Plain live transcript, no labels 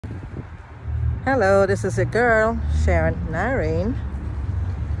Hello, this is a girl, Sharon, Naraine,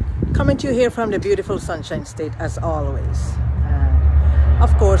 coming to you here from the beautiful Sunshine State as always.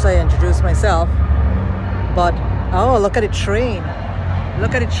 Of course, I introduced myself, but oh, look at the train.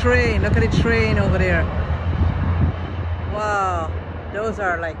 Look at the train. Look at the train over there. Wow, those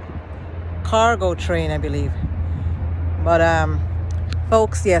are like cargo train, I believe. But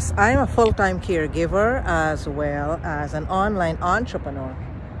folks, yes, I'm a full-time caregiver as well as an online entrepreneur.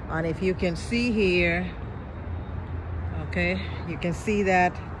 And if you can see here, okay, you can see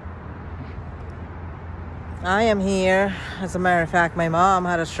that I am here. As a matter of fact, my mom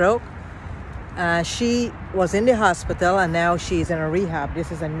had a stroke. She was in the hospital and now she's in a rehab. This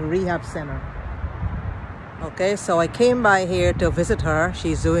is a rehab center. Okay, so I came by here to visit her.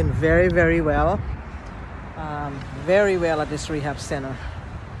 She's doing very, very well. Very well at this rehab center.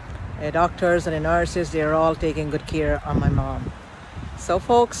 The doctors and the nurses, they're all taking good care of my mom. So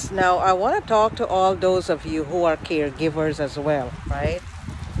folks, now I want to talk to all those of you who are caregivers as well, right?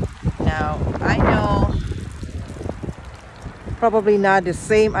 Now, I know probably not the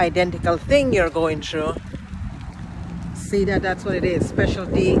same identical thing you're going through. See that's what it is,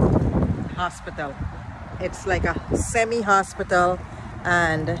 specialty hospital. It's like a semi-hospital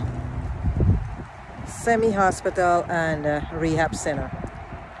and rehab center.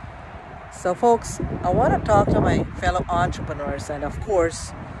 So folks, I want to talk to my fellow entrepreneurs, and of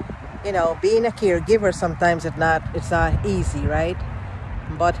course, you know, being a caregiver sometimes it's not easy, right?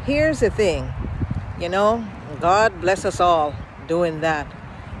 But here's the thing, you know, God bless us all doing that.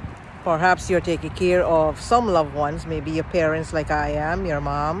 Perhaps you're taking care of some loved ones, maybe your parents like I am, your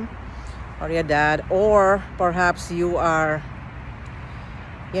mom or your dad, or perhaps you are,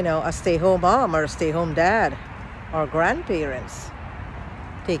 you know, a stay-home mom or a stay-home dad or grandparents.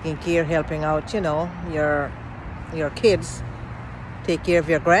 Taking care, helping out, you know, your kids, take care of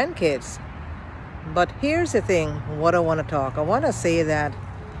your grandkids. But here's the thing, what I want to say that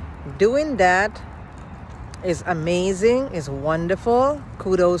doing that is amazing, is wonderful.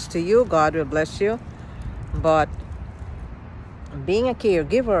 Kudos to you, God will bless you. But being a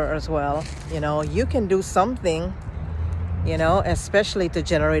caregiver as well, you know, you can do something, you know, especially to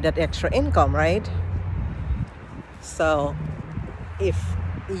generate that extra income, right? So if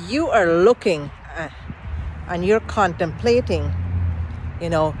you are looking and you're contemplating, you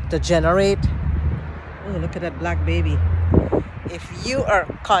know, to generate, oh, look at that black baby. If you are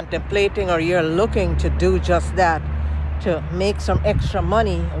contemplating or you're looking to do just that, to make some extra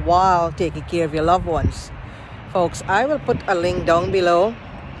money while taking care of your loved ones, folks, I will put a link down below,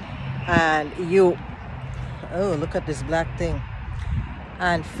 and oh, look at this black thing,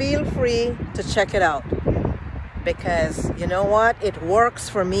 and feel free to check it out. Because you know what, it works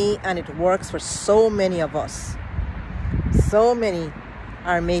for me and it works for so many of us. So many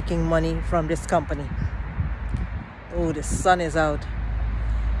are making money from this company. Oh, the sun is out.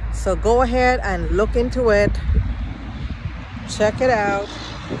 So go ahead and look into it, check it out,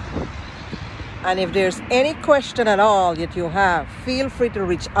 and if there's any question at all that you have, feel free to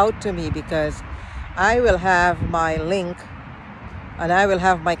reach out to me, because I will have my link and I will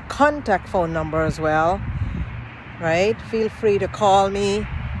have my contact phone number as well. Right? Feel free to call me.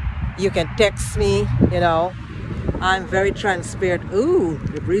 You can text me, you know. I'm very transparent. Ooh,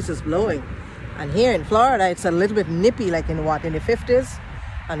 the breeze is blowing. And here in Florida, it's a little bit nippy, like in the 50s.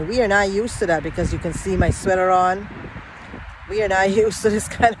 And we are not used to that, because you can see my sweater on. We are not used to this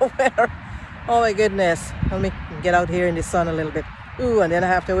kind of weather. Oh my goodness. Let me get out here in the sun a little bit. Ooh, and then I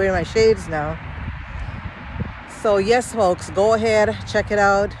have to wear my shades now. So yes, folks, go ahead, check it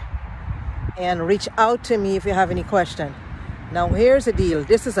out. And reach out to me if you have any question. Now here's the deal.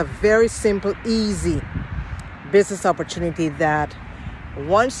 This is a very simple, easy business opportunity that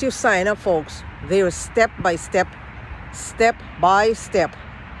once you sign up, folks, there is step-by-step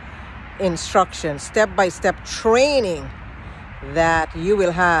instructions, step-by-step training that you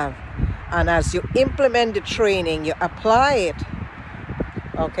will have. And as you implement the training, you apply it,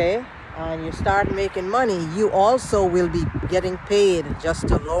 okay, and you start making money, you also will be getting paid just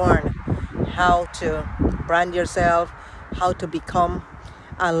to learn how to brand yourself, how to become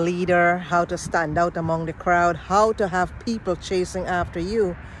a leader, how to stand out among the crowd, how to have people chasing after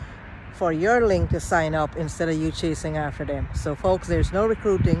you for your link to sign up instead of you chasing after them. So folks, there's no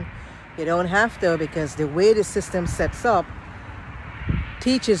recruiting. You don't have to, because the way the system sets up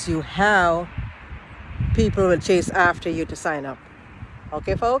teaches you how people will chase after you to sign up.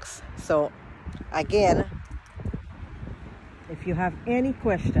 Okay, folks? So again, if you have any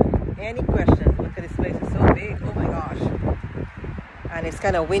question, look at this place, it's so big, oh my gosh, and it's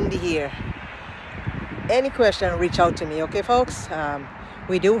kind of windy here. Any question, reach out to me, okay, folks?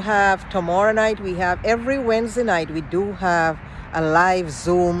 We do have tomorrow night, we have every Wednesday night, we do have a live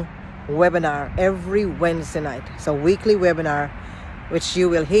Zoom webinar every Wednesday night. So weekly webinar, which you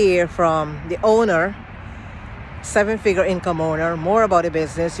will hear from the owner, 7-figure income owner, more about the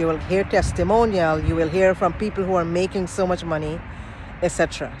business. You will hear testimonial, you will hear from people who are making so much money,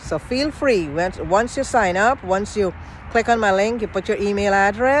 etc. So feel free, once you sign up, once you click on my link, you put your email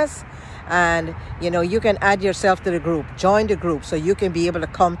address, and you can add yourself to the group, join the group, so you can be able to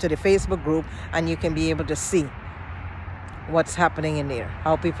come to the Facebook group and you can be able to see what's happening in there,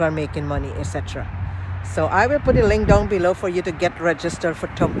 how people are making money, etc. So I will put a link down below for you to get registered for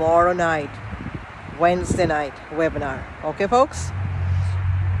tomorrow night, Wednesday night webinar. Okay, folks?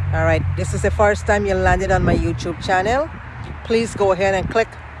 All right, this is the first time you landed on my YouTube channel. Please go ahead and click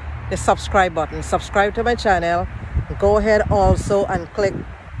the subscribe button. Subscribe to my channel. Go ahead also and click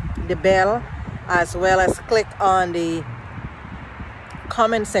the bell, as well as click on the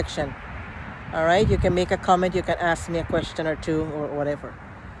comment section. All right, you can make a comment, you can ask me a question or two or whatever.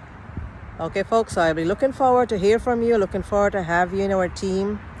 Okay, folks, so I'll be looking forward to hear from you, looking forward to have you in our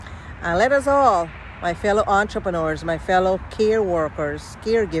team. And let us all, my fellow entrepreneurs, my fellow care workers,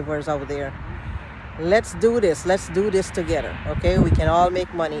 caregivers out there, let's do this together. Okay, we can all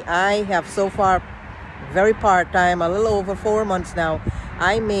make money. I have so far, very part-time, a little over 4 months now,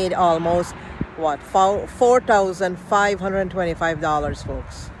 I made almost $4,525,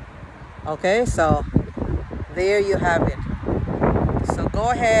 folks. Okay, so there you have it. So go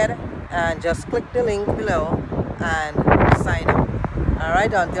ahead and just click the link below and sign up. All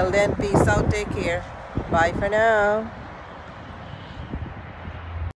right, until then, peace out, take care, bye for now.